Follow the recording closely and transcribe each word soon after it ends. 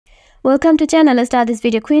Welcome to channel. Let's start this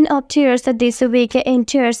video. Queen of Tears this week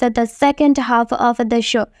enters the second half of the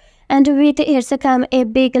show, and with it come a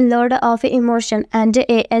big load of emotion and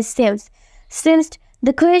a seems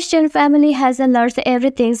the Christian family has lost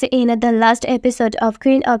everything in the last episode of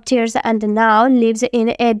Queen of Tears and now lives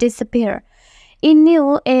in a despair. In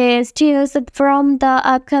new steals from the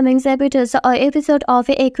upcoming episode of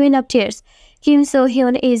A Queen of Tears, Kim Soo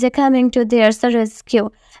Hyun is coming to their rescue,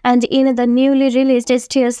 and in the newly released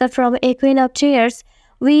steals from A Queen of Tears,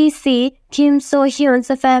 we see Kim Soo Hyun's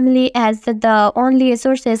family as the only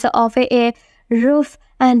sources of a roof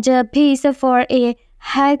and peace for a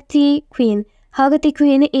Hagti Queen. Hagti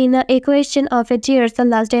Queen in A Question of Tears, the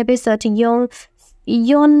last episode,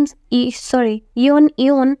 Yeon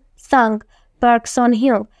sang Park Son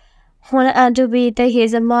Hyun, and with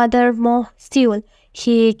his mother Mo Seul,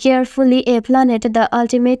 he carefully planted the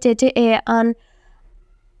ultimate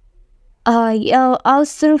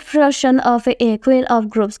usurpation of a queen of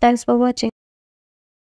groups. Thanks for watching.